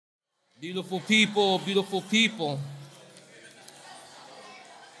Beautiful people, beautiful people.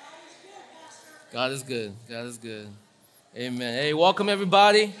 God is good. God is good. Amen. Hey, welcome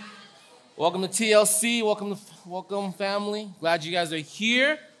everybody. Welcome to TLC. Welcome family. Glad you guys are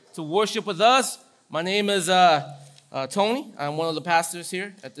here to worship with us. My name is Tony. I'm one of the pastors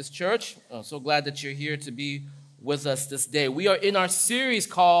here at this church. So glad that you're here to be with us this day. We are in our series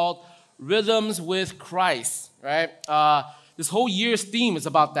called Rhythms with Christ. Right. This whole year's theme is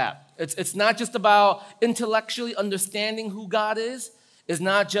about that. It's not just about intellectually understanding who God is. It's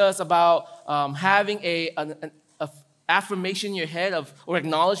not just about having an affirmation in your head or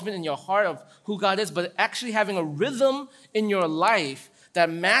acknowledgement in your heart of who God is, but actually having a rhythm in your life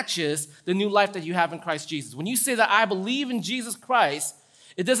that matches the new life that you have in Christ Jesus. When you say that I believe in Jesus Christ,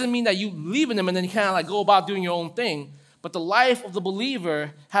 it doesn't mean that you believe in him and then you kind of like go about doing your own thing, but the life of the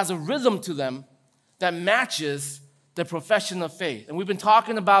believer has a rhythm to them that matches the profession of faith. And we've been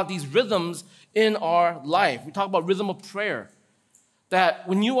talking about these rhythms in our life. We talk about rhythm of prayer. That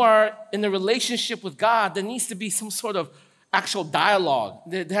when you are in a relationship with God, there needs to be some sort of actual dialogue.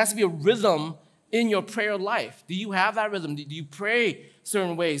 There has to be a rhythm in your prayer life. Do you have that rhythm? Do you pray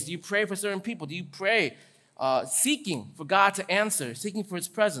certain ways? Do you pray for certain people? Do you pray seeking for God to answer, seeking for his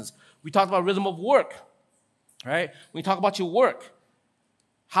presence? We talked about rhythm of work, right? When we talk about your work,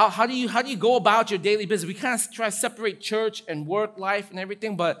 how do you go about your daily business? We kind of try to separate church and work life and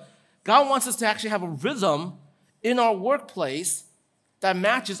everything, but God wants us to actually have a rhythm in our workplace that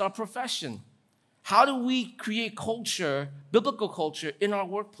matches our profession. How do we create culture, biblical culture, in our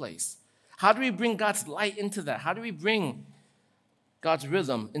workplace? How do we bring God's light into that? How do we bring God's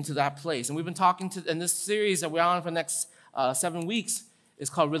rhythm into that place? And we've been talking in this series that we're on for the next 7 weeks is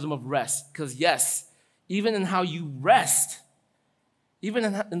called Rhythm of Rest. Because yes, even in how you rest,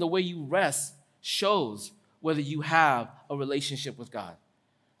 even in the way you rest shows whether you have a relationship with God.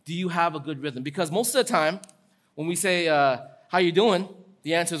 Do you have a good rhythm? Because most of the time, when we say, how you doing?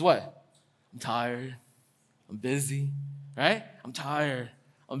 The answer is what? I'm tired. I'm busy, right? I'm tired.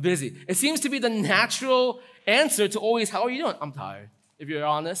 I'm busy. It seems to be the natural answer to always, how are you doing? I'm tired. If you're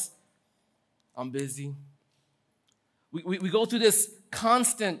honest, I'm busy. We go through this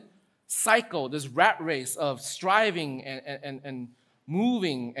constant cycle, this rat race of striving and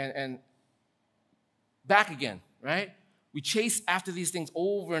moving and back again, right? We chase after these things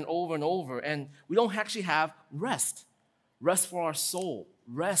over and over and over, and we don't actually have rest. Rest for our soul.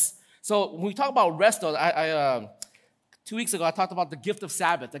 Rest. So when we talk about rest, though, 2 weeks ago, I talked about the gift of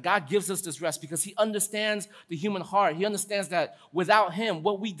Sabbath, that God gives us this rest because he understands the human heart. He understands that without him,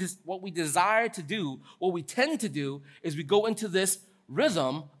 what we desire to do, what we tend to do, is we go into this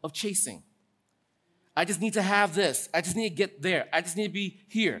rhythm of chasing. I just need to have this. I just need to get there. I just need to be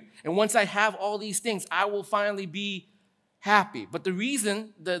here. And once I have all these things, I will finally be happy. But the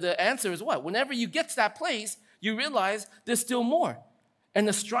reason, the answer is what? Whenever you get to that place, you realize there's still more. And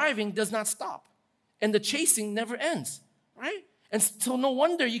the striving does not stop. And the chasing never ends, right? And so no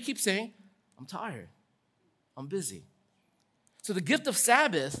wonder you keep saying, I'm tired. I'm busy. So the gift of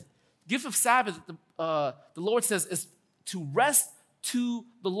Sabbath, the Lord says, is to rest to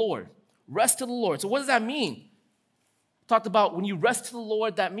the Lord. Rest to the Lord. So what does that mean? Talked about when you rest to the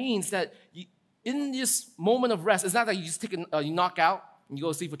Lord, that means that in this moment of rest, it's not that you just you knock out and you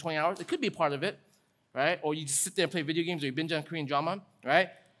go to sleep for 20 hours. It could be a part of it, right? Or you just sit there and play video games or you binge on Korean drama, right?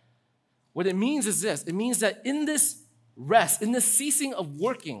 What it means is this. It means that in this rest, in this ceasing of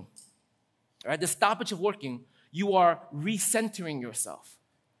working, right, the stoppage of working, you are recentering yourself.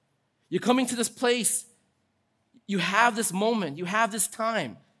 You're coming to this place. You have this moment. You have this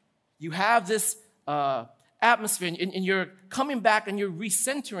time. You have this atmosphere, and you're coming back and you're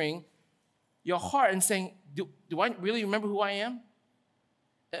recentering your heart and saying, do I really remember who I am?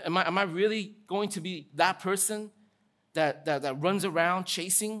 Am I really going to be that person that runs around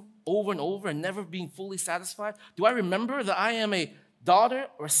chasing over and over and never being fully satisfied? Do I remember that I am a daughter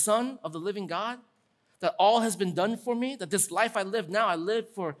or son of the living God? That all has been done for me? That this life I live now, I live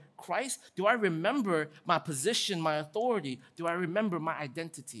for Christ? Do I remember my position, my authority? Do I remember my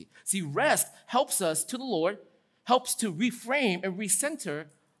identity? See, rest helps us to the Lord, helps to reframe and recenter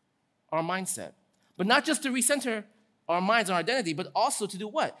our mindset. But not just to recenter our minds and our identity, but also to do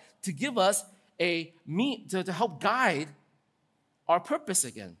what? To give us to help guide our purpose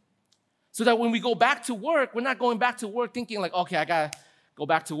again. So that when we go back to work, we're not going back to work thinking like, okay, I got to go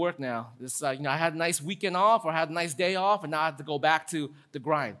back to work now. I had a nice weekend off or I had a nice day off, and now I have to go back to the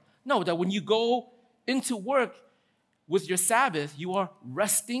grind. No, that when you go into work with your Sabbath, you are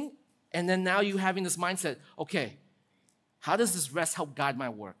resting, and then now you having this mindset, okay, how does this rest help guide my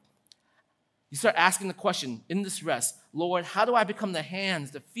work? You start asking the question in this rest, Lord, how do I become the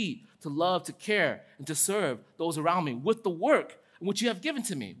hands, the feet, to love, to care, and to serve those around me with the work which you have given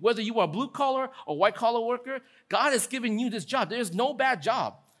to me? Whether you are a blue-collar or white-collar worker, God has given you this job. There is no bad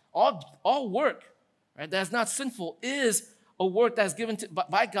job. All work, right, that is not sinful is a work that is given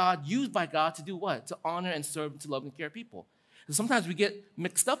by God, used by God to do what? To honor and serve, to love and care people. And sometimes we get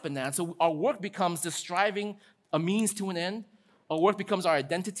mixed up in that. So our work becomes this striving, a means to an end. Our work becomes our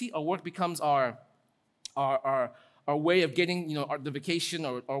identity. Our work becomes our way of getting, the vacation,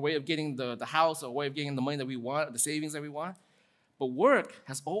 or our way of getting the house, or way of getting the money that we want, or the savings that we want. But work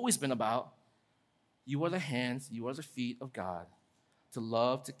has always been about, you are the hands, you are the feet of God to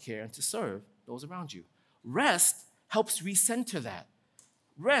love, to care, and to serve those around you. Rest helps recenter that.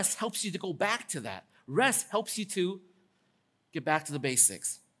 Rest helps you to go back to that. Rest helps you to get back to the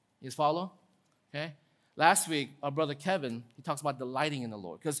basics. You guys follow? Okay? Last week, our brother Kevin, he talks about delighting in the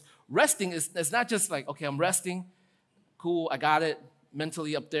Lord. Because resting it's not just like, okay, I'm resting. Cool, I got it.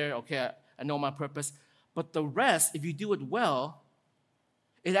 Mentally up there. Okay, I know my purpose. But the rest, if you do it well,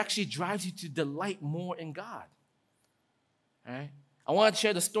 it actually drives you to delight more in God. All right? I want to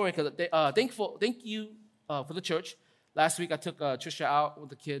share the story because thank you for the church. Last week, I took Trisha out with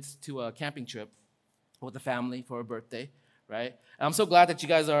the kids to a camping trip with the family for her birthday, right? And I'm so glad that you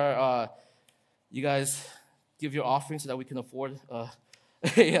guys give your offering so that we can afford a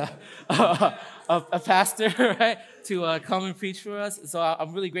pastor, right, to come and preach for us. So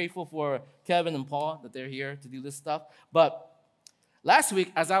I'm really grateful for Kevin and Paul that they're here to do this stuff. But last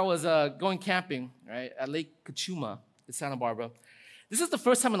week, as I was going camping, right, at Lake Kachuma in Santa Barbara, this is the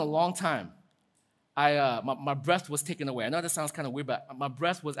first time in a long time my breath was taken away. I know that sounds kind of weird, but my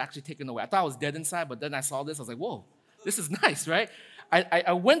breath was actually taken away. I thought I was dead inside, but then I saw this. I was like, whoa, this is nice, right?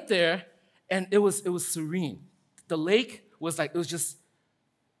 I went there, and it was serene. The lake was like, it was just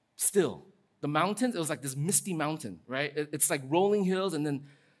still. The mountains, it was like this misty mountain, right? It's like rolling hills, and then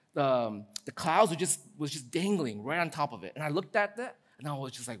the clouds was just dangling right on top of it. And I looked at that, and I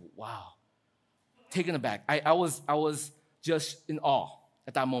was just like, wow, taken aback. I was just in awe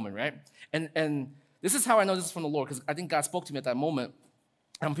at that moment, right? And this is how I know this is from the Lord, because I think God spoke to me at that moment.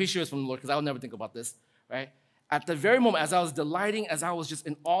 I'm pretty sure it's from the Lord, because I would never think about this, right? At the very moment, as I was delighting, as I was just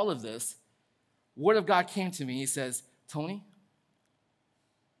in all of this, Word of God came to me. He says, Tony,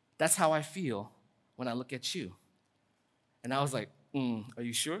 that's how I feel when I look at you. And I was like, are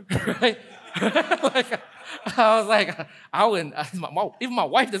you sure? Right? Like, I was like, I wouldn't, even my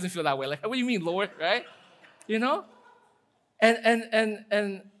wife doesn't feel that way. Like, what do you mean, Lord, right? You know?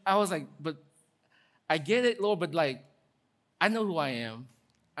 And I was like, but I get it, Lord, but like, I know who I am.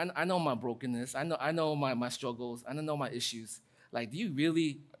 I know my brokenness. I know my struggles. I know my issues. Like, do you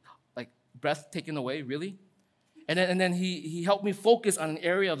really, like, breath taken away, really? And then he helped me focus on an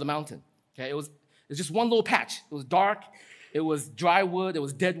area of the mountain. Okay, it was just one little patch. It was dark. It was dry wood. It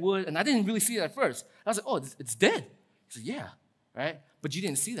was dead wood. And I didn't really see it at first. I was like, oh, it's dead. He said, yeah, right? But you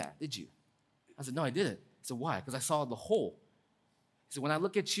didn't see that, did you? I said, no, I didn't. He said, why? Because I saw the hole. He said, when I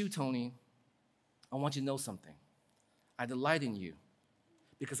look at you, Tony, I want you to know something. I delight in you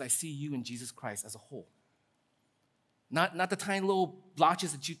because I see you in Jesus Christ as a whole. Not the tiny little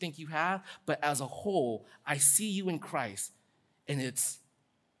blotches that you think you have, but as a whole, I see you in Christ, and it's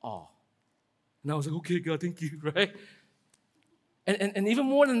awe. And I was like, okay, God, thank you, right? And even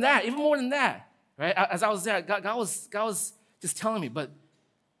more than that, right? As I was there, God was just telling me, but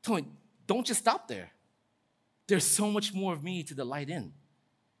Tony, don't just stop there. There's so much more of me to delight in.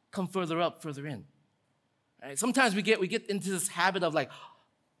 Come further up, further in. Right? Sometimes we get into this habit of like,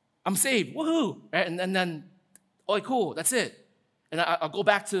 I'm saved, woohoo, right? And then, oh, cool, that's it. And I'll go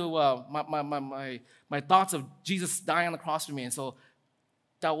back to my thoughts of Jesus dying on the cross for me, and so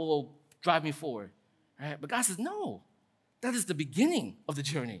that will drive me forward, right? But God says, no, that is the beginning of the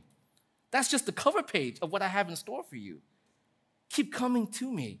journey. That's just the cover page of what I have in store for you. Keep coming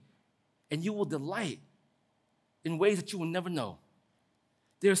to me, and you will delight in ways that you will never know.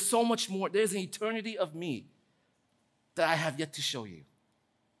 There's so much more. There's an eternity of me that I have yet to show you.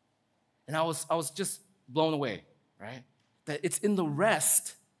 And I was just blown away, right? That it's in the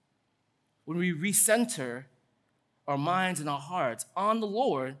rest when we recenter our minds and our hearts on the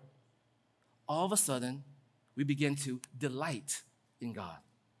Lord, all of a sudden, we begin to delight in God.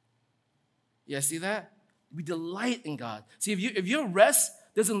 Yeah, see that? We delight in God. See, if your rest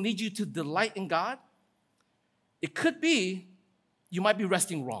doesn't lead you to delight in God, it could be you might be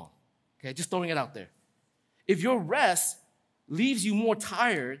resting wrong. Okay, just throwing it out there. If your rest leaves you more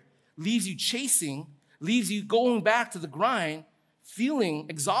tired, leaves you chasing, leaves you going back to the grind, feeling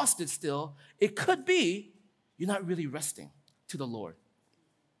exhausted still, it could be you're not really resting to the Lord.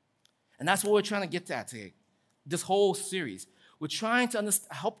 And that's what we're trying to get at today, this whole series. We're trying to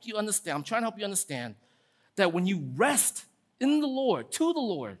help you understand. I'm trying to help you understand that when you rest in the Lord, to the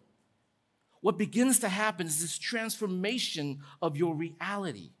Lord, what begins to happen is this transformation of your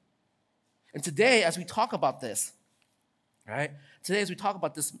reality. And today, as we talk about this, right? Today, as we talk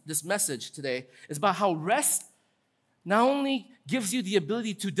about this message today, is about how rest not only gives you the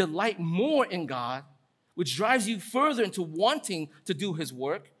ability to delight more in God, which drives you further into wanting to do his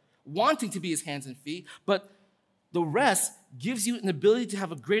work, wanting to be his hands and feet, but the rest gives you an ability to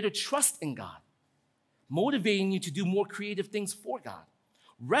have a greater trust in God, motivating you to do more creative things for God.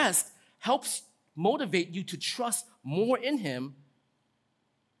 Rest helps motivate you to trust more in him,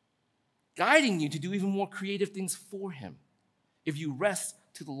 guiding you to do even more creative things for him if you rest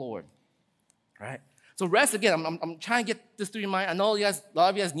to the Lord, right? So rest, again, I'm trying to get this through your mind. I know a lot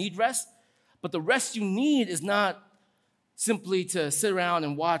of you guys need rest, but the rest you need is not simply to sit around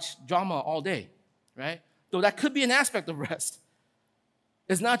and watch drama all day, right? Though that could be an aspect of rest.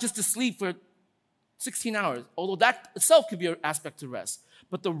 It's not just to sleep for 16 hours, although that itself could be an aspect to rest.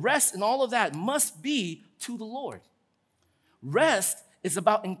 But the rest in all of that must be to the Lord. Rest is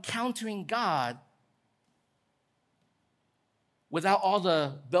about encountering God without all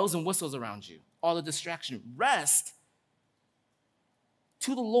the bells and whistles around you, all the distraction. Rest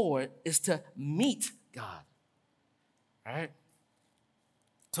to the Lord is to meet God. All right?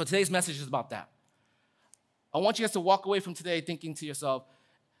 So today's message is about that. I want you guys to walk away from today thinking to yourself,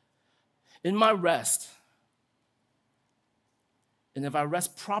 in my rest, and if I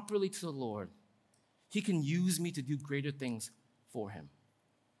rest properly to the Lord, he can use me to do greater things for him.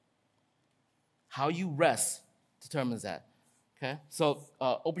 How you rest determines that. Okay? So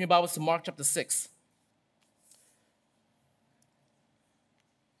open your Bibles to Mark chapter 6.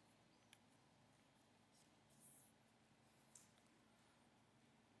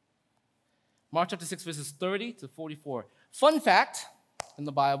 Mark chapter 6, verses 30 to 44. Fun fact in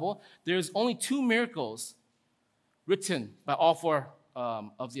the Bible, there's only 2 miracles written by all 4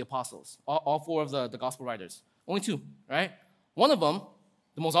 of the apostles, all 4 of the gospel writers. Only 2, right? One of them,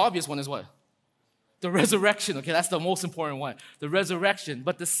 the most obvious one, is what? The resurrection. Okay, that's the most important one, the resurrection.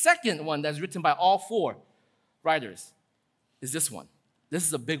 But the second one that's written by all 4 writers is this one. This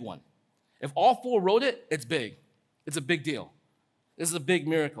is a big one. If all 4 wrote it, it's big. It's a big deal. This is a big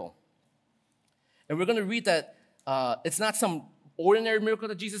miracle. And we're going to read that it's not some ordinary miracle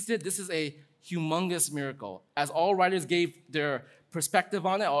that Jesus did. This is a humongous miracle. As all writers gave their perspective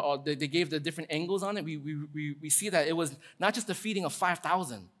on it, or they gave the different angles on it, we see that it was not just the feeding of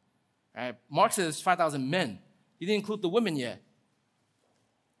 5,000. Right? Mark says 5,000 men. He didn't include the women yet.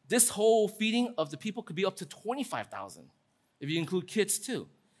 This whole feeding of the people could be up to 25,000 if you include kids too.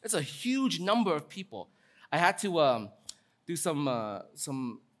 It's a huge number of people. I had to do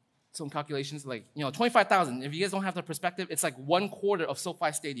some calculations, like, 25,000. If you guys don't have the perspective, it's like 1/4 of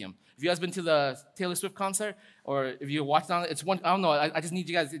SoFi Stadium. If you guys been to the Taylor Swift concert, or if you're watching on it, it's one. I don't know. I just need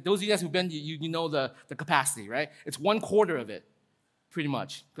you guys. Those of you guys who've been, you know the capacity, right? It's 1/4 of it, pretty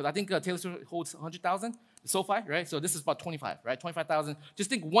much. Because I think Taylor Swift holds 100,000, SoFi, right? So this is about 25, right? 25,000. Just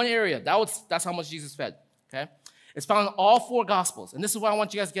think one area. That's how much Jesus fed. Okay, it's found in all 4 Gospels, and this is what I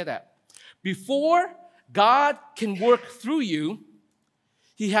want you guys to get at. Before God can work through you,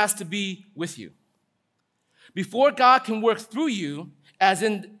 he has to be with you. Before God can work through you, as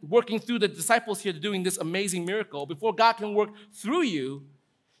in working through the disciples here doing this amazing miracle, before God can work through you,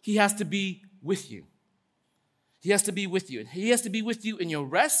 he has to be with you. He has to be with you. He has to be with you in your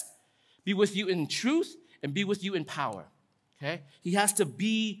rest, be with you in truth, and be with you in power. Okay? He has to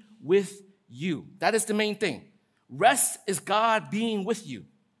be with you. That is the main thing. Rest is God being with you.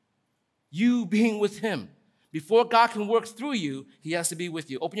 You being with him. Before God can work through you, he has to be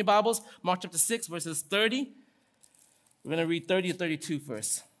with you. Open your Bibles, Mark chapter 6, verses 30. We're going to read 30 to 32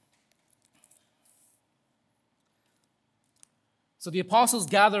 first. So the apostles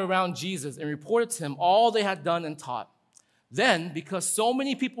gathered around Jesus and reported to him all they had done and taught. Then, because so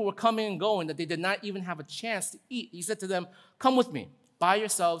many people were coming and going that they did not even have a chance to eat, he said to them, "Come with me, by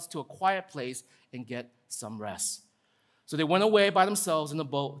yourselves to a quiet place and get some rest." So they went away by themselves in the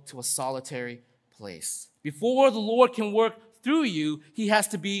boat to a solitary place. Before the Lord can work through you, he has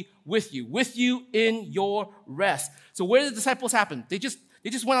to be with you in your rest. So where did the disciples happen? They just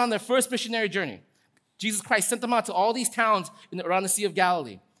went on their first missionary journey. Jesus Christ sent them out to all these towns around the Sea of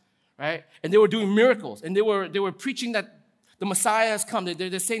Galilee, right? And they were doing miracles, and they were preaching that the Messiah has come.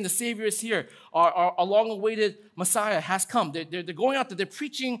 They're saying the Savior is here. Our long-awaited Messiah has come. They're going out there. They're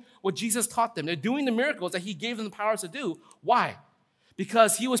preaching what Jesus taught them. They're doing the miracles that he gave them the power to do. Why?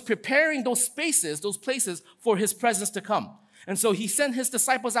 Because he was preparing those spaces, those places for his presence to come. And so he sent his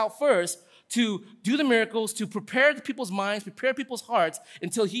disciples out first to do the miracles, to prepare the people's minds, prepare people's hearts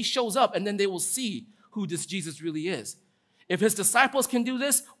until he shows up, and then they will see who this Jesus really is. If his disciples can do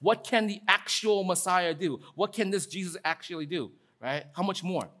this, what can the actual Messiah do? What can this Jesus actually do, right? How much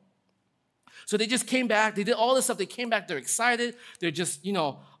more? So they just came back. They did all this stuff. They came back. They're excited. They're just,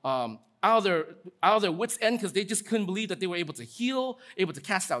 out of their wits' end because they just couldn't believe that they were able to heal, able to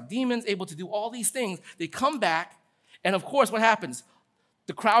cast out demons, able to do all these things. They come back, and of course, what happens?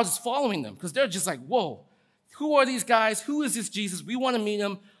 The crowd is following them because they're just like, whoa, who are these guys? Who is this Jesus? We want to meet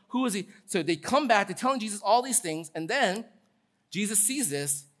him. Who is he? So they come back. They're telling Jesus all these things, and then Jesus sees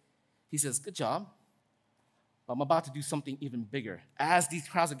this. He says, good job. I'm about to do something even bigger. As these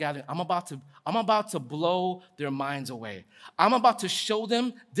crowds are gathering, I'm about to blow their minds away. I'm about to show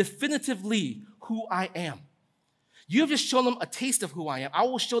them definitively who I am. You've just shown them a taste of who I am. I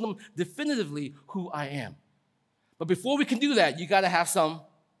will show them definitively who I am. But before we can do that, you got to have some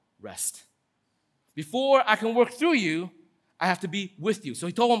rest. Before I can work through you, I have to be with you. So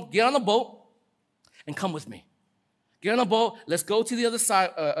he told them, get on a boat and come with me. Get on a boat. Let's go to the other side,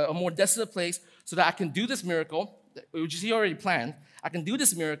 a more desolate place, so that I can do this miracle, which he already planned. I can do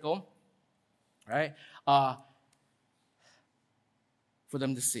this miracle, right, for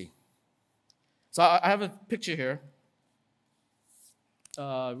them to see. So I have a picture here,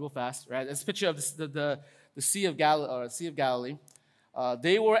 real fast, right? It's a picture of the Sea of Galilee.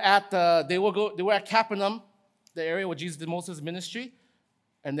 They were at Capernaum, the area where Jesus did most of his ministry,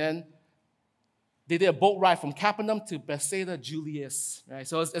 and then they did a boat ride from Capernaum to Bethsaida Julius, right?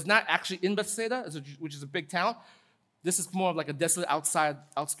 So it's not actually in Bethsaida, which is a big town. This is more of like a desolate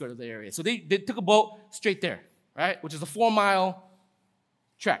outskirt of the area. So they took a boat straight there, right? Which is a 4-mile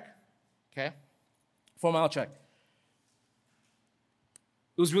trek, okay? 4-mile trek.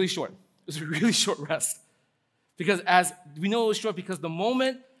 It was really short. It was a really short rest. Because as we know it was short because the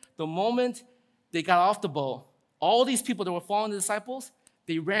moment they got off the boat, all these people that were following the disciples,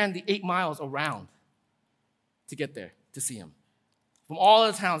 they ran the 8 miles around to get there, to see him. From all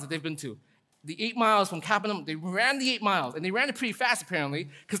the towns that they've been to. The 8 miles from Capernaum, they ran the 8 miles, and they ran it pretty fast, apparently,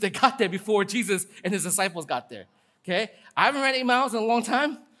 because they got there before Jesus and his disciples got there, okay? I haven't ran 8 miles in a long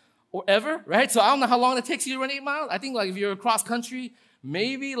time, or ever, right? So I don't know how long it takes you to run 8 miles. I think, like, if you're across country,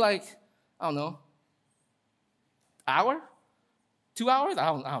 maybe, like, I don't know, hour? 2 hours? I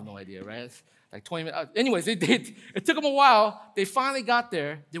have no idea, right? It's like 20 minutes. Anyways, it took them a while. They finally got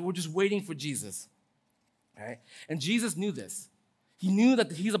there. They were just waiting for Jesus. Right? And Jesus knew this. He knew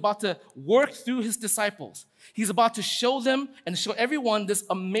that he's about to work through his disciples. He's about to show them and show everyone this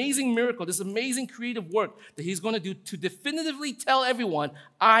amazing miracle, this amazing creative work that he's going to do to definitively tell everyone,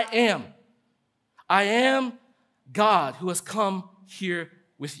 I am God who has come here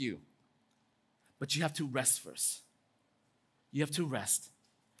with you. But you have to rest first. You have to rest.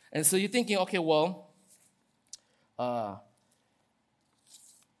 And so you're thinking, okay, well,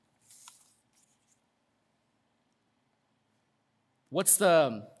 what's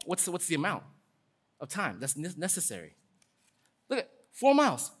the amount of time that's necessary? Look at 4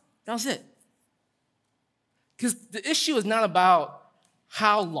 miles. That was it. Because the issue is not about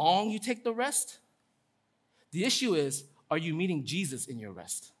how long you take the rest. The issue is, are you meeting Jesus in your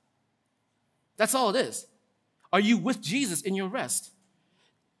rest? That's all it is. Are you with Jesus in your rest?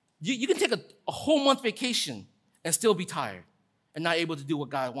 You can take a whole month vacation and still be tired and not able to do what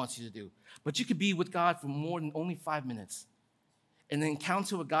God wants you to do. But you could be with God for more than only 5 minutes. And the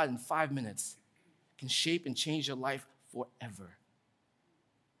encounter with God in 5 minutes can shape and change your life forever.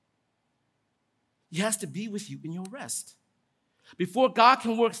 He has to be with you in your rest. Before God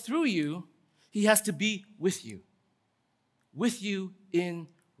can work through you, he has to be with you in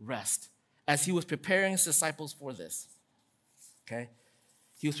rest, as he was preparing his disciples for this. Okay?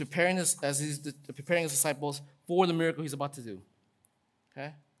 He was preparing his disciples for the miracle he's about to do.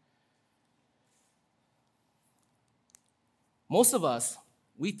 Okay? Most of us,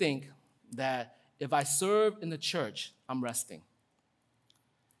 we think that if I serve in the church, I'm resting.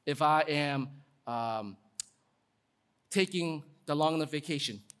 If I am taking the long enough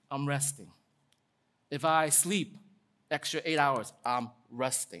vacation, I'm resting. If I sleep extra 8 hours, I'm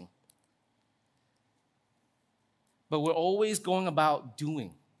resting. But we're always going about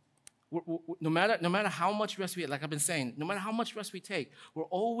doing. No matter how much rest we take, like I've been saying, no matter how much rest we take, we're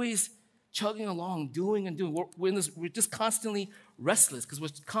always chugging along, doing and doing. We're just constantly restless because we're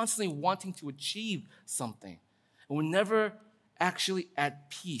constantly wanting to achieve something. And we're never actually at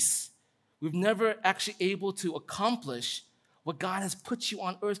peace. We're never actually able to accomplish what God has put you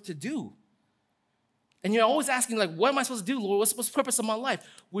on earth to do. And you're always asking, like, what am I supposed to do, Lord? What's the purpose of my life?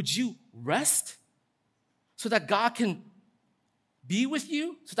 Would you rest so that God can be with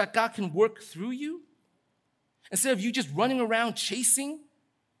you so that God can work through you? Instead of you just running around chasing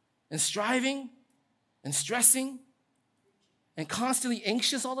and striving and stressing and constantly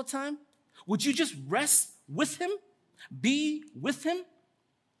anxious all the time, would you just rest with him? Be with him?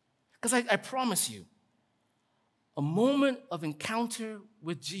 Because I promise you, a moment of encounter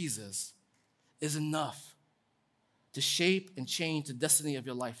with Jesus is enough to shape and change the destiny of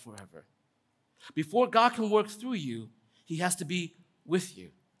your life forever. Before God can work through you, he has to be with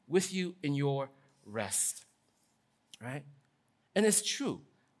you in your rest, right? And it's true.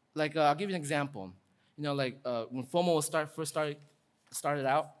 Like, I'll give you an example. You know, like when FOMO first started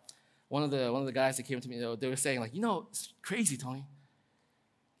out, one of the guys that came to me, they were saying, like, it's crazy, Tony.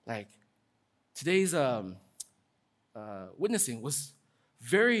 Like, today's witnessing was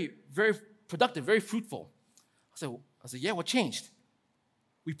very, very productive, very fruitful. I said, yeah, what changed?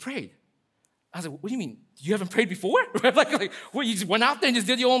 We prayed. I was like, what do you mean? You haven't prayed before? like, what, you just went out there and just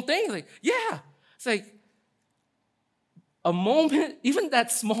did your own thing? Like, yeah. It's like a moment, even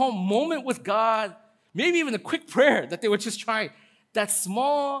that small moment with God, maybe even a quick prayer that they were just trying, that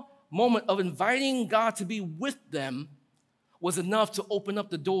small moment of inviting God to be with them was enough to open up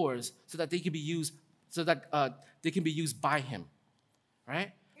the doors so that they could be used, they can be used by him,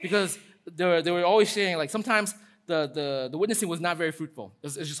 right? Because they were always saying, like, sometimes the witnessing was not very fruitful. It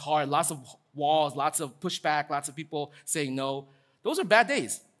was just hard. Lots of walls, lots of pushback, lots of people saying no. Those are bad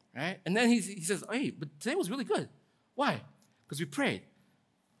days, right? And then he says, hey, but today was really good. Why? Because we prayed.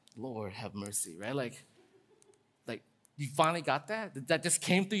 Lord, have mercy, right? Like you finally got that? That just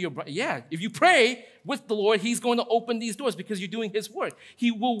came through your brain. Yeah, if you pray with the Lord, he's going to open these doors because you're doing his work. He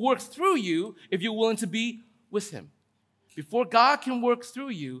will work through you if you're willing to be with him. Before God can work through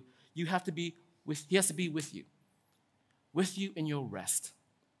you, he has to be with you in your rest.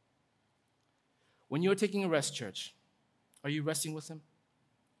 When you're taking a rest, church, are you resting with him?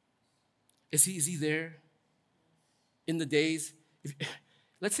 Is he there in the days?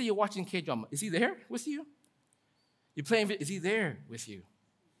 Let's say you're watching K-drama. Is he there with you? You're playing, is he there with you?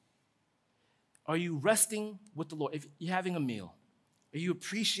 Are you resting with the Lord? If you're having a meal, are you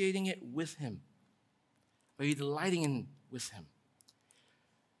appreciating it with him? Are you delighting in with him?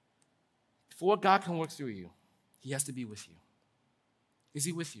 Before God can work through you, he has to be with you. Is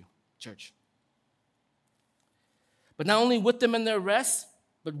he with you, church? But not only with them in their rest,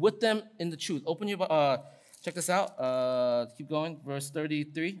 but with them in the truth. Open your, check this out. Keep going, verse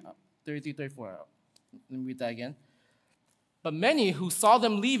 33, 34. Let me read that again. But many who saw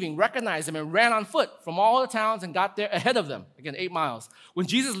them leaving recognized them and ran on foot from all the towns and got there ahead of them. Again, 8 miles. When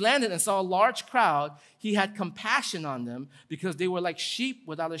Jesus landed and saw a large crowd, he had compassion on them because they were like sheep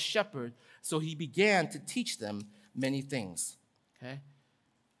without a shepherd. So he began to teach them many things. Okay?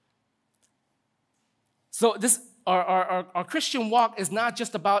 So our Christian walk is not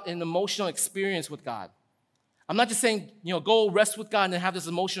just about an emotional experience with God. I'm not just saying, go rest with God and then have this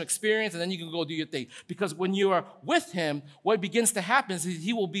emotional experience and then you can go do your thing. Because when you are with him, what begins to happen is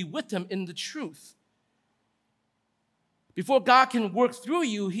he will be with him in the truth. Before God can work through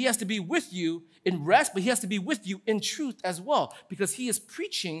you, he has to be with you in rest, but he has to be with you in truth as well because he is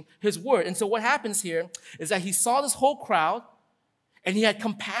preaching his word. And so what happens here is that he saw this whole crowd and he had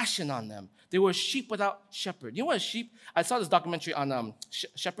compassion on them. They were sheep without shepherd. You know what a sheep? I saw this documentary on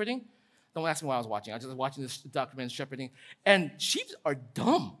shepherding. Don't ask me what I was watching. I was just watching this documentary, shepherding. And sheep are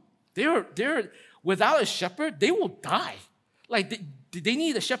dumb. They're without a shepherd, they will die. Like they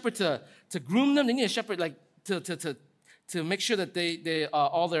need a shepherd to groom them. They need a shepherd like to make sure that they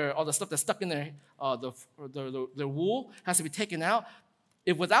all the stuff that's stuck in their wool has to be taken out.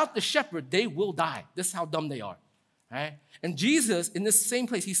 If without the shepherd, they will die. This is how dumb they are. Right? And Jesus, in this same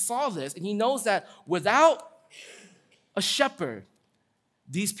place, he saw this and he knows that without a shepherd,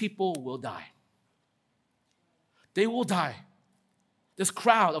 these people will die. They will die. This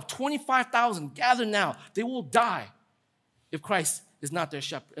crowd of 25,000 gathered now, they will die if Christ is not their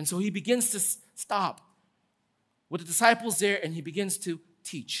shepherd. And so he begins to stop with the disciples there and he begins to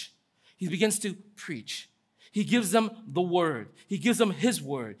teach. He begins to preach. He gives them the word. He gives them his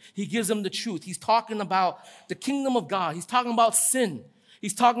word. He gives them the truth. He's talking about the kingdom of God. He's talking about sin.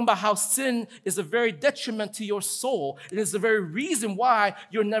 He's talking about how sin is a very detriment to your soul. It is the very reason why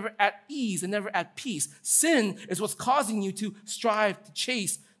you're never at ease and never at peace. Sin is what's causing you to strive to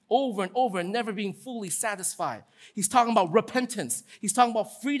chase over and over and never being fully satisfied. He's talking about repentance. He's talking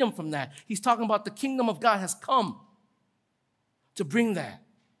about freedom from that. He's talking about the kingdom of God has come to bring that.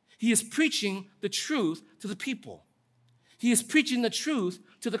 He is preaching the truth to the people. He is preaching the truth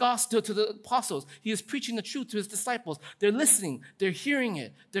to the gospel, to the apostles. He is preaching the truth to his disciples. They're listening. They're hearing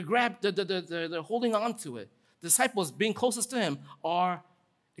it. They're holding on to it. the disciples being closest to him, are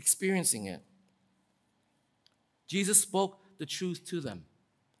experiencing it. Jesus spoke the truth to them.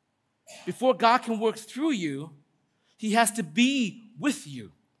 Before God can work through you, he has to be with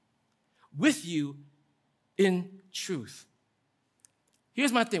you in truth.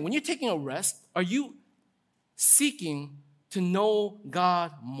 Here's my thing. When you're taking a rest, are you seeking to know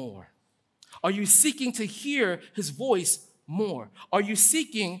God more? Are you seeking to hear his voice more? Are you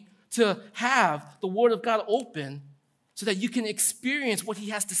seeking to have the word of God open so that you can experience what he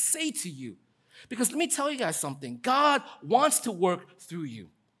has to say to you? Because let me tell you guys something. God wants to work through you.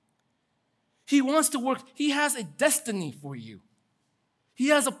 He wants to work. He has a destiny for you. He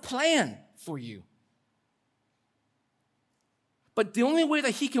has a plan for you. But the only way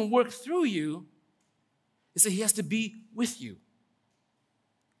that he can work through you is that he has to be with you.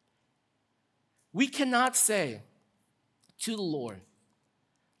 We cannot say to the Lord,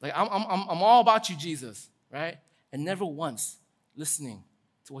 like, I'm all about you, Jesus, right? And never once listening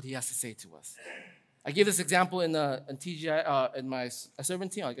to what he has to say to us. I gave this example in TGI, in my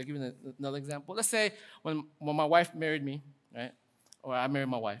servant team. I'll give you another example. Let's say when my wife married me, right? Or I married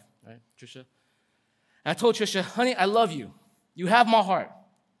my wife, right, Trisha. And I told Trisha, honey, I love you. You have my heart.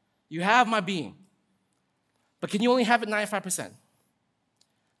 You have my being. But can you only have it 95%?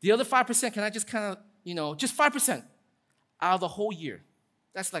 The other 5%, can I just kind of, just 5% out of the whole year?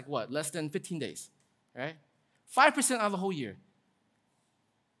 That's like what? Less than 15 days, right? 5% out of the whole year.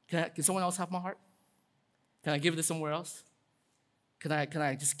 Can someone else have my heart? Can I give it to somewhere else? Can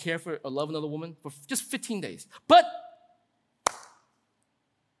I just care for or love another woman for just 15 days? But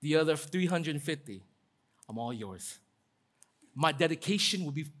the other 350, I'm all yours. My dedication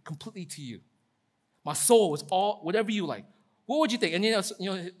will be completely to you. My soul is all, whatever you like. What would you think? And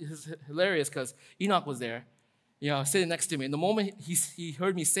it's hilarious because Enoch was there, sitting next to me. And the moment he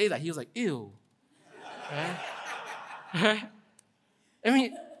heard me say that, he was like, ew. Right? I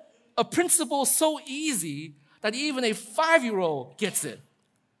mean, a principle so easy that even a 5-year-old gets it.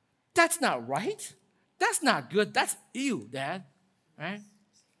 That's not right. That's not good. That's ew, Dad. Right?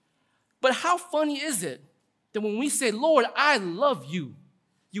 But how funny is it that when we say, Lord, I love you,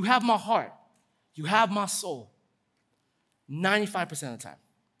 you have my heart, you have my soul, 95% of the time.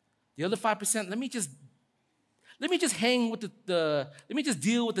 The other 5%, let me just hang with let me just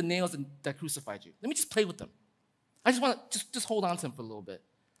deal with the nails that crucified you. Let me just play with them. I just want to just hold on to them for a little bit.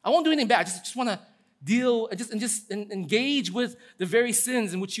 I won't do anything bad. I just want to deal and just engage with the very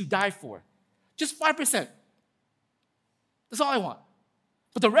sins in which you died for. Just 5%. That's all I want.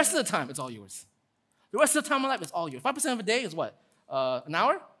 But the rest of the time, it's all yours. The rest of the time of my life, it's all yours. 5% of a day is what? An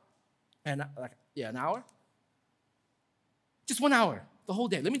hour? An hour? Just 1 hour, the whole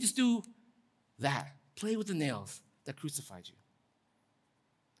day. Let me just do that. Play with the nails that crucified you.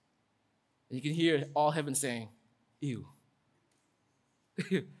 And you can hear all heaven saying, ew.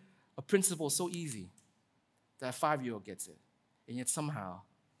 A principle so easy that a 5-year-old gets it. And yet somehow,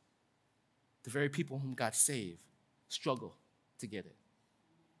 the very people whom God saved struggle to get it.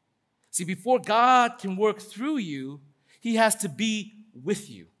 See, before God can work through you, he has to be with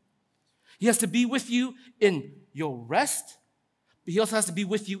you. He has to be with you in your rest, but he also has to be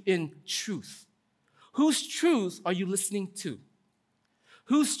with you in truth. Whose truth are you listening to?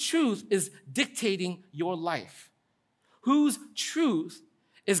 Whose truth is dictating your life? Whose truth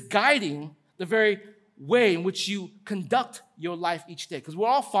is guiding the very way in which you conduct your life each day? Because we're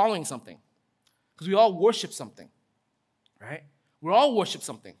all following something. Because we all worship something, right? We all worship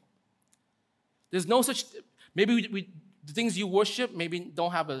something. There's no such, maybe the things you worship maybe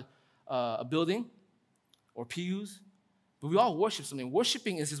don't have a building or pews, but we all worship something.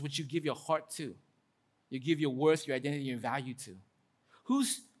 Worshiping is just what you give your heart to. You give your worth, your identity, your value to.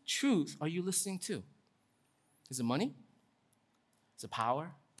 Whose truth are you listening to? Is it money? Is it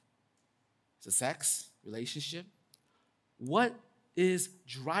power? Is it sex? Relationship? What is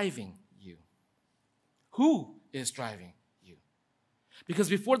driving you? Who is driving you? Because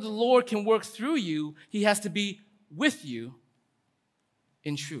before the Lord can work through you, he has to be with you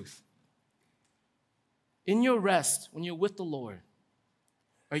in truth. In your rest, when you're with the Lord,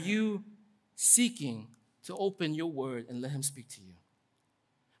 are you seeking to open your word and let him speak to you?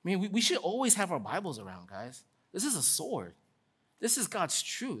 I mean, we should always have our Bibles around, guys. This is a sword. This is God's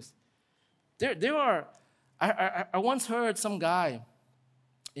truth. I once heard some guy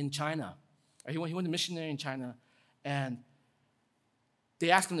in China. He went to missionary in China, and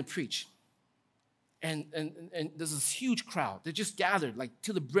they asked him to preach. And there's this huge crowd. They just gathered, like,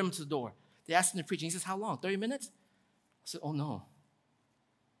 to the brim to the door. They asked him to preach, and he says, how long? 30 minutes? I said, oh, no.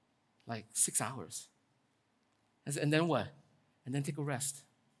 Like 6 hours. I said, and then what? And then take a rest.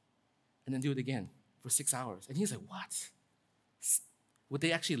 And then do it again. for 6 hours. And he's like, what? Would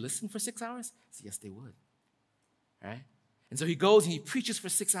they actually listen for 6 hours? I said, yes, they would. Right? And so he goes and he preaches for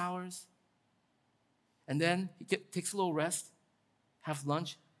 6 hours. And then he takes a little rest, have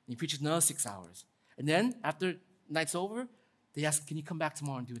lunch, and he preaches another 6 hours. And then after night's over, they ask, can you come back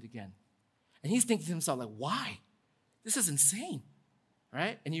tomorrow and do it again? And he's thinking to himself, like, why? This is insane.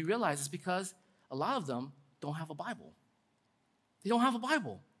 Right? And he realizes because a lot of them don't have a Bible. They don't have a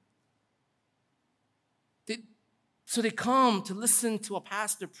Bible. So they come to listen to a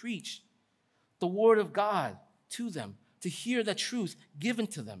pastor preach the word of God to them, to hear the truth given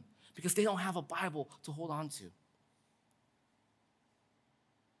to them, because they don't have a Bible to hold on to.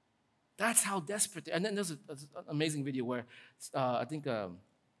 That's how desperate they are. And then there's an amazing video where I think a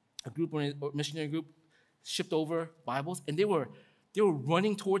group, a missionary group, shipped over Bibles, and they were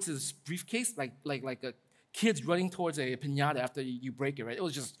running towards this briefcase like a kids running towards a piñata after you break it, right? It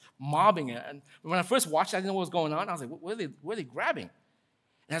was just mobbing it. And when I first watched it, I didn't know what was going on. I was like, what are they grabbing?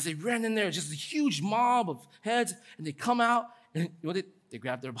 And as they ran in there, just a huge mob of heads, and they come out, and they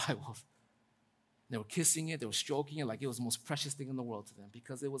grabbed their Bibles. They were kissing it, they were stroking it like it was the most precious thing in the world to them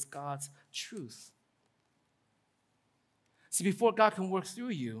because it was God's truth. See, before God can work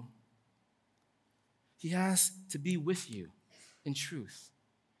through you, he has to be with you in truth.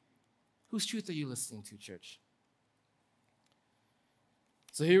 Whose truth are you listening to, church?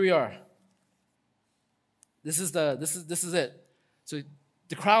 So here we are. This is it. So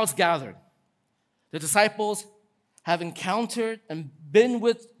the crowds gathered. The disciples have encountered and been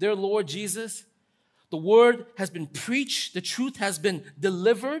with their Lord Jesus. The word has been preached. The truth has been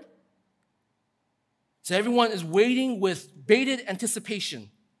delivered. So everyone is waiting with bated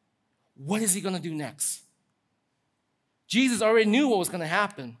anticipation. What is he going to do next? Jesus already knew what was going to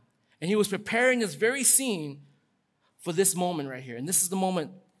happen. And he was preparing this very scene for this moment right here. And this is the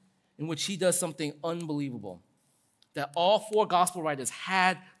moment in which he does something unbelievable that all four gospel writers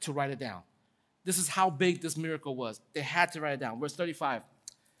had to write it down. This is how big this miracle was. They had to write it down. Verse 35.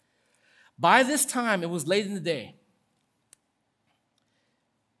 By this time, it was late in the day.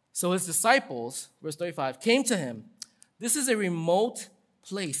 So his disciples, verse 35, came to him. This is a remote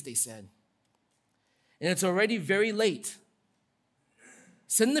place, they said. And it's already very late.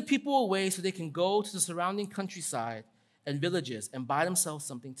 Send the people away so they can go to the surrounding countryside and villages and buy themselves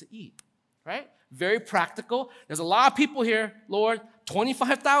something to eat. Right? Very practical. There's a lot of people here, Lord.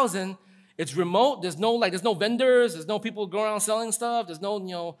 25,000. It's remote. There's no vendors. There's no people going around selling stuff. There's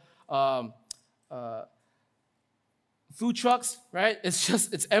no food trucks. Right?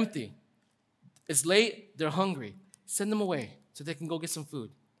 It's empty. It's late. They're hungry. Send them away so they can go get some food.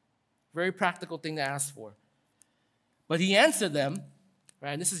 Very practical thing to ask for. But he answered them.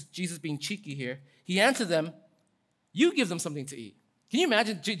 Right? And this is Jesus being cheeky here. He answered them, you give them something to eat. Can you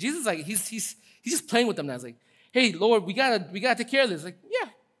imagine? Jesus, like, he's just playing with them now. He's like, hey, Lord, we gotta take care of this. Like, yeah,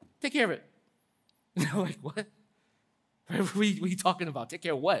 take care of it. And they're like, what? What are you talking about? Take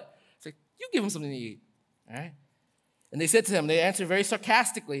care of what? It's like, you give them something to eat. All right? And they said to him, they answered very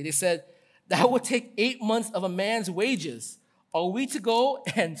sarcastically. They said, that would take 8 months of a man's wages. Are we to go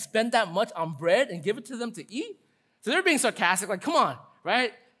and spend that much on bread and give it to them to eat? So they're being sarcastic, like, come on.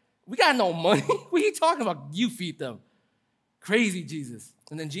 Right? We got no money. What are you talking about? You feed them. Crazy Jesus.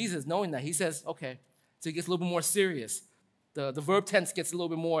 And then Jesus, knowing that, he says, okay. So he gets a little bit more serious. The verb tense gets a little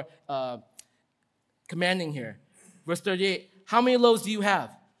bit more commanding here. Verse 38, how many loaves do you have?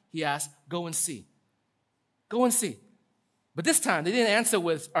 He asked, go and see. Go and see. But this time, they didn't answer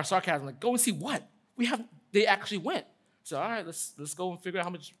with our sarcasm, like, go and see what? They actually went. So, all right, let's go and figure out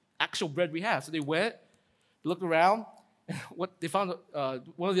how much actual bread we have. So they went, looked around. What they found,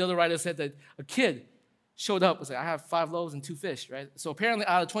 one of the other writers said that a kid showed up and said, I have 5 loaves and 2 fish, right? So apparently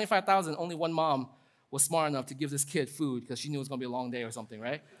out of 25,000, only one mom was smart enough to give this kid food because she knew it was going to be a long day or something,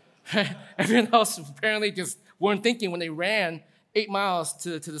 right? Everyone else apparently just weren't thinking when they ran 8 miles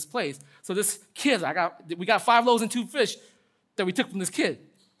to this place. So this kid, we got 5 loaves and 2 fish that we took from this kid,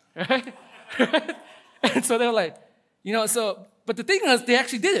 right? And so they're like, but the thing is, they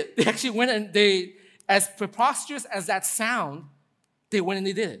actually did it. They actually went and as preposterous as that sound, they went and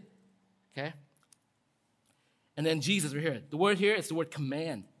they did it, okay? And then Jesus, right here. The word here is the word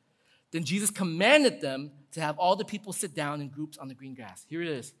command. Then Jesus commanded them to have all the people sit down in groups on the green grass. Here it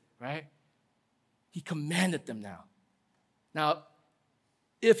is, right? He commanded them now. Now,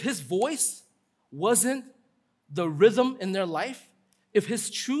 if his voice wasn't the rhythm in their life, if his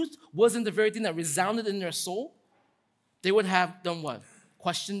truth wasn't the very thing that resounded in their soul, they would have done what?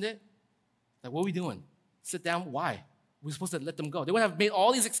 Questioned it. Like, what are we doing? Sit down. Why? We're supposed to let them go. They would have made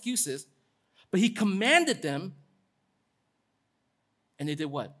all these excuses, but he commanded them, and they did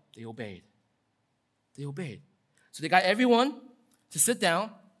what? They obeyed. They obeyed. So they got everyone to sit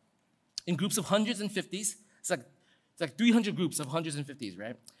down in groups of hundreds and fifties. It's like 300 groups of hundreds and fifties,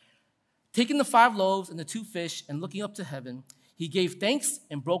 right? Taking the 5 loaves and the 2 fish and looking up to heaven, he gave thanks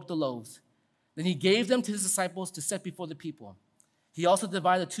and broke the loaves. Then he gave them to his disciples to set before the people. He also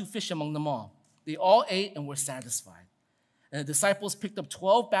divided 2 fish among them all. They all ate and were satisfied. And the disciples picked up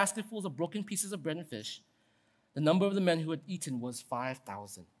 12 basketfuls of broken pieces of bread and fish. The number of the men who had eaten was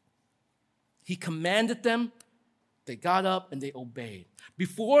 5,000. He commanded them, they got up, and they obeyed.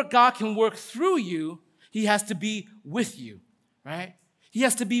 Before God can work through you, he has to be with you, right? He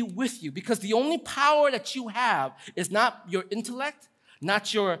has to be with you because the only power that you have is not your intellect,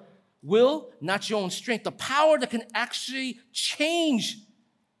 not your will, not your own strength. The power that can actually change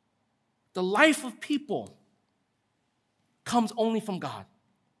the life of people comes only from God.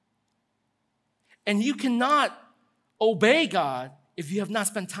 And you cannot obey God if you have not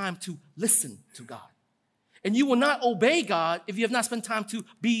spent time to listen to God. And you will not obey God if you have not spent time to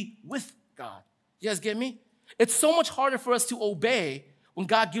be with God. You guys get me? It's so much harder for us to obey when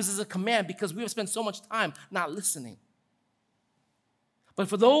God gives us a command because we have spent so much time not listening. But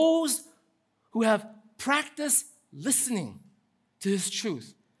for those who have practiced listening to his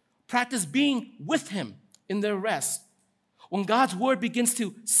truth, practice being with him in their rest, when God's word begins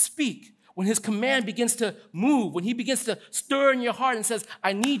to speak, when his command begins to move, when he begins to stir in your heart and says,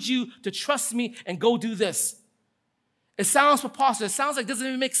 I need you to trust me and go do this. It sounds preposterous. It sounds like it doesn't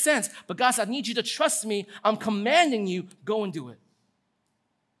even make sense. But God said, I need you to trust me. I'm commanding you, go and do it.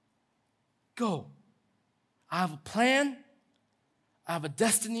 Go. I have a plan. I have a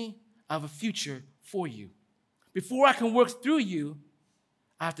destiny. I have a future for you. Before I can work through you,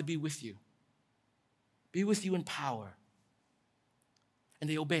 I have to be with you. Be with you in power. And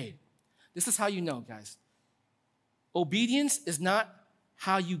they obeyed. This is how you know, guys. Obedience is not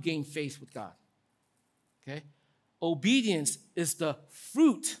how you gain faith with God. Okay? Obedience is the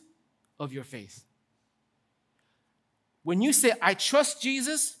fruit of your faith. When you say, I trust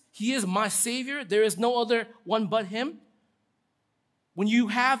Jesus, he is my Savior, there is no other one but him. When you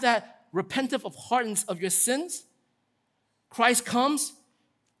have that repentant of heart of your sins, Christ comes,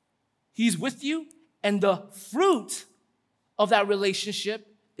 he's with you, and the fruit of that relationship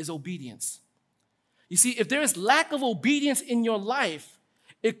is obedience. You see, if there is lack of obedience in your life,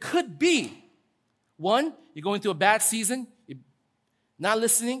 it could be, 1, you're going through a bad season, you're not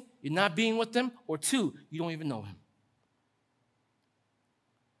listening, you're not being with them, or 2, you don't even know him.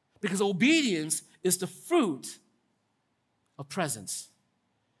 Because obedience is the fruit of presence.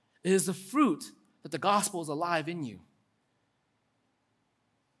 It is the fruit that the gospel is alive in you.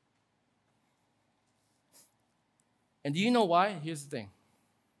 And do you know why? Here's the thing.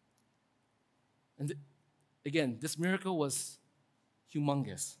 And again, this miracle was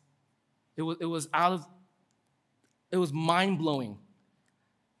humongous. It was mind-blowing,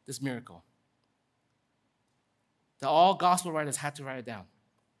 this miracle. That all gospel writers had to write it down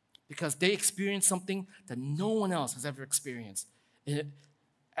because they experienced something that no one else has ever experienced,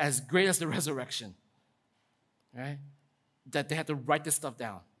 as great as the resurrection, right? That they had to write this stuff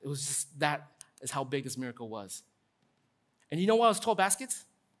down. It was just that is how big this miracle was. And you know why it was 12 baskets?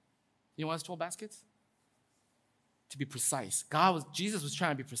 You know why it was 12 baskets? To be precise. Jesus was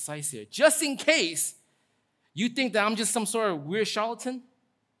trying to be precise here. Just in case you think that I'm just some sort of weird charlatan,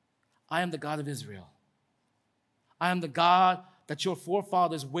 I am the God of Israel. I am the God that your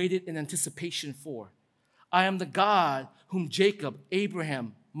forefathers waited in anticipation for. I am the God whom Jacob,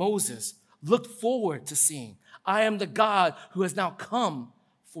 Abraham, Moses looked forward to seeing. I am the God who has now come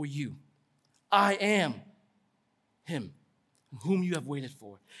for you. I am him whom you have waited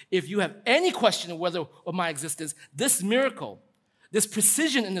for. If you have any question of my existence, this miracle, this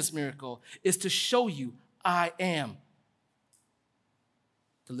precision in this miracle is to show you I am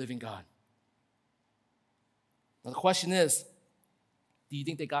the living God. Now the question is, do you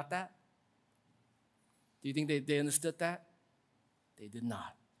think they got that? Do you think they understood that? They did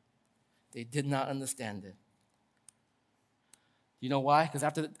not. They did not understand it. You know why? Because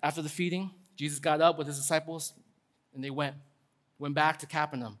after the feeding, Jesus got up with his disciples and they went back to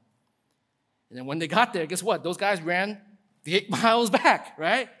Capernaum. And then when they got there, guess what? Those guys ran the 8 miles back,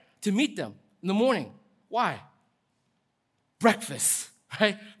 right? To meet them in the morning. Why? Breakfast,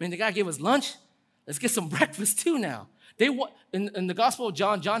 right? I mean, the guy gave us lunch. Let's get some breakfast too now. In the Gospel of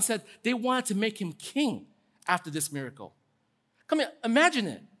John said they wanted to make him king after this miracle. Come here, imagine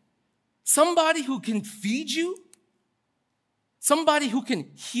it. Somebody who can feed you, somebody who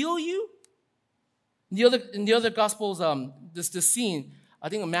can heal you. In the other Gospels, this scene, I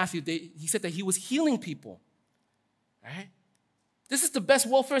think in Matthew, he said that he was healing people, right? This is the best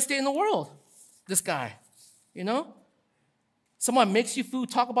welfare state in the world, this guy, you know? Someone makes you food,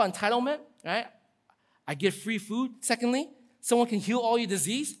 talk about entitlement, right? I get free food. Secondly, someone can heal all your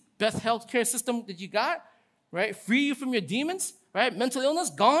disease, best healthcare system that you got, right? Free you from your demons, right? Mental illness,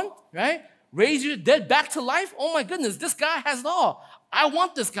 gone, right? Raise your dead back to life. Oh my goodness, this guy has it all. I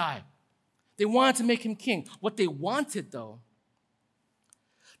want this guy. They wanted to make him king. What they wanted, though,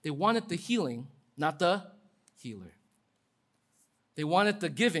 they wanted the healing, not the healer. They wanted the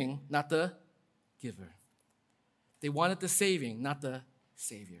giving, not the giver. They wanted the saving, not the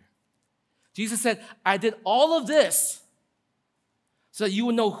savior. Jesus said, I did all of this so that you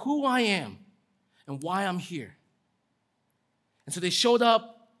will know who I am and why I'm here. And so they showed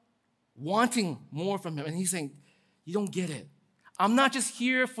up wanting more from him. And he's saying, you don't get it. I'm not just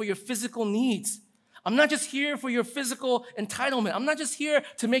here for your physical needs. I'm not just here for your physical entitlement. I'm not just here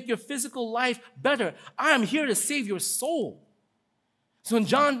to make your physical life better. I am here to save your soul. So in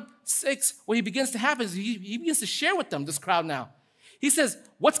John 6, what begins to happen is he begins to share with them, this crowd now. He says,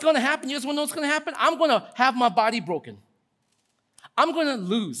 what's going to happen? You guys want to know what's going to happen? I'm going to have my body broken. I'm going to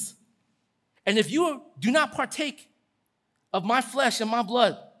lose. And if you do not partake of my flesh and my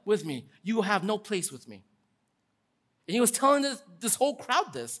blood with me, you will have no place with me. And he was telling this whole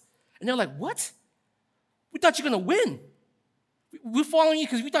crowd this. And they're like, what? We thought you were going to win. We're following you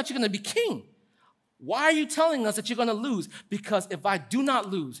because we thought you were going to be king. Why are you telling us that you're going to lose? Because if I do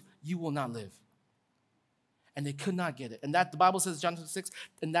not lose, you will not live. And they could not get it. And that the Bible says, John 6,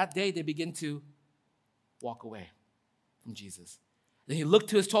 and that day they begin to walk away from Jesus. Then he looked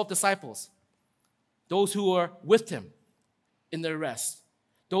to his 12 disciples, those who were with him in their rest,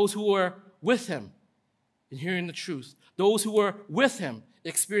 those who were with him in hearing the truth, those who were with him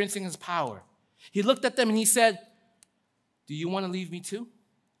experiencing his power. He looked at them and he said, do you want to leave me too?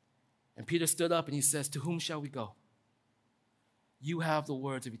 And Peter stood up and he says, to whom shall we go? You have the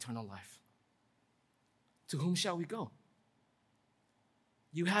words of eternal life. To whom shall we go?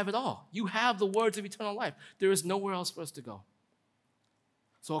 You have it all. You have the words of eternal life. There is nowhere else for us to go.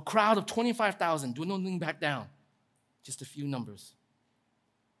 So a crowd of 25,000 dwindling back down. Just a few numbers.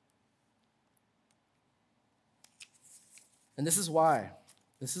 And this is why.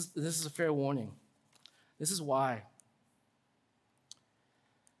 This is a fair warning. This is why.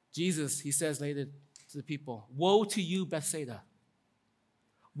 Jesus, he says later to the people, woe to you, Bethsaida.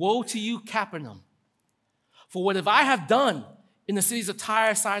 Woe to you, Capernaum. For what have I have done in the cities of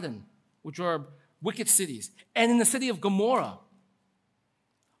Tyre, Sidon, which are wicked cities, and in the city of Gomorrah,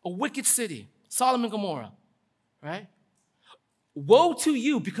 a wicked city, Sodom and Gomorrah, right? Woe to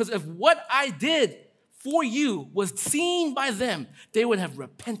you, because if what I did for you was seen by them, they would have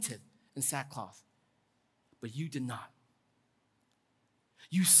repented in sackcloth. But you did not.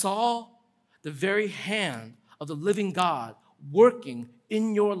 You saw the very hand of the living God working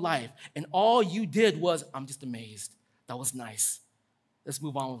in your life, and all you did was, I'm just amazed. That was nice. Let's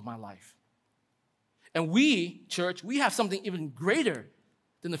move on with my life. And we, church, we have something even greater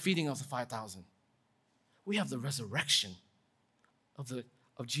than the feeding of the 5,000. We have the resurrection of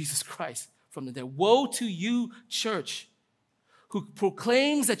Jesus Christ from the dead. Woe to you, church, who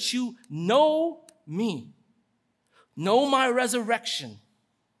proclaims that you know me, know my resurrection,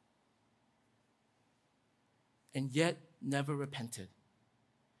 and yet never repented,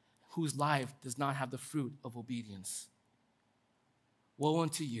 whose life does not have the fruit of obedience. Woe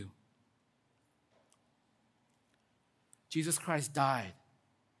unto you. Jesus Christ died.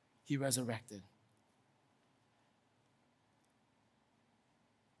 He resurrected.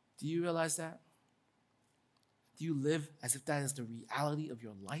 Do you realize that? Do you live as if that is the reality of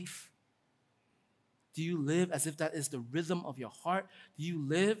your life? Do you live as if that is the rhythm of your heart? Do you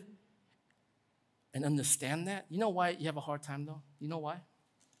live and understand that? You know why you have a hard time, though? You know why?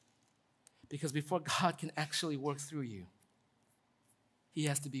 Because before God can actually work through you, he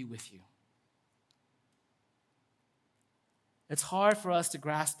has to be with you. It's hard for us to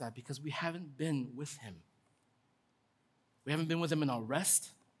grasp that because we haven't been with him. We haven't been with him in our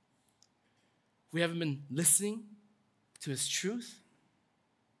rest. We haven't been listening to his truth.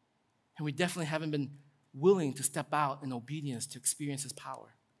 And we definitely haven't been willing to step out in obedience to experience his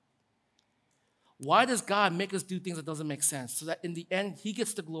power. Why does God make us do things that doesn't make sense? So that in the end, he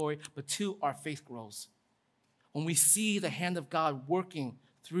gets the glory, but two, our faith grows. When we see the hand of God working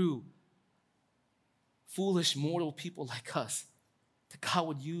through foolish mortal people like us, that God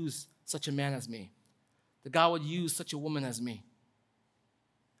would use such a man as me, that God would use such a woman as me.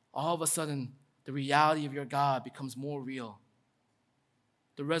 All of a sudden, the reality of your God becomes more real.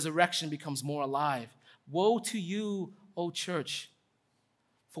 The resurrection becomes more alive. Woe to you, O church,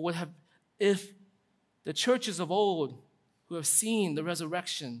 for if the churches of old who have seen the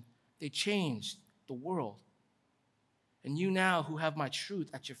resurrection They changed the world. And you now who have my truth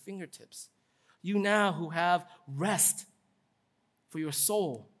at your fingertips, you now who have rest for your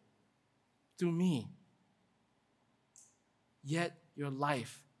soul through me, yet your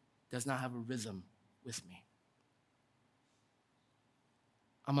life does not have a rhythm with me.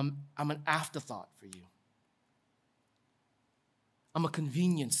 I'm an afterthought for you. I'm a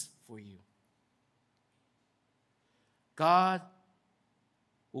convenience for you. God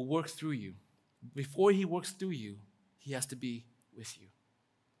will work through you. Before he works through you, he has to be with you.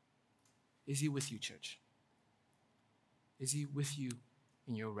 Is he with you, church? Is he with you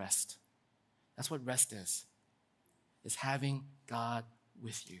in your rest? That's what rest is having God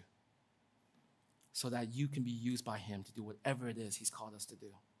with you so that you can be used by him to do whatever it is he's called us to do.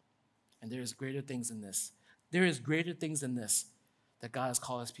 And there is greater things than this. There is greater things than this that God has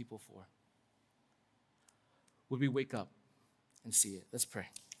called his people for. Would we wake up and see it? Let's pray.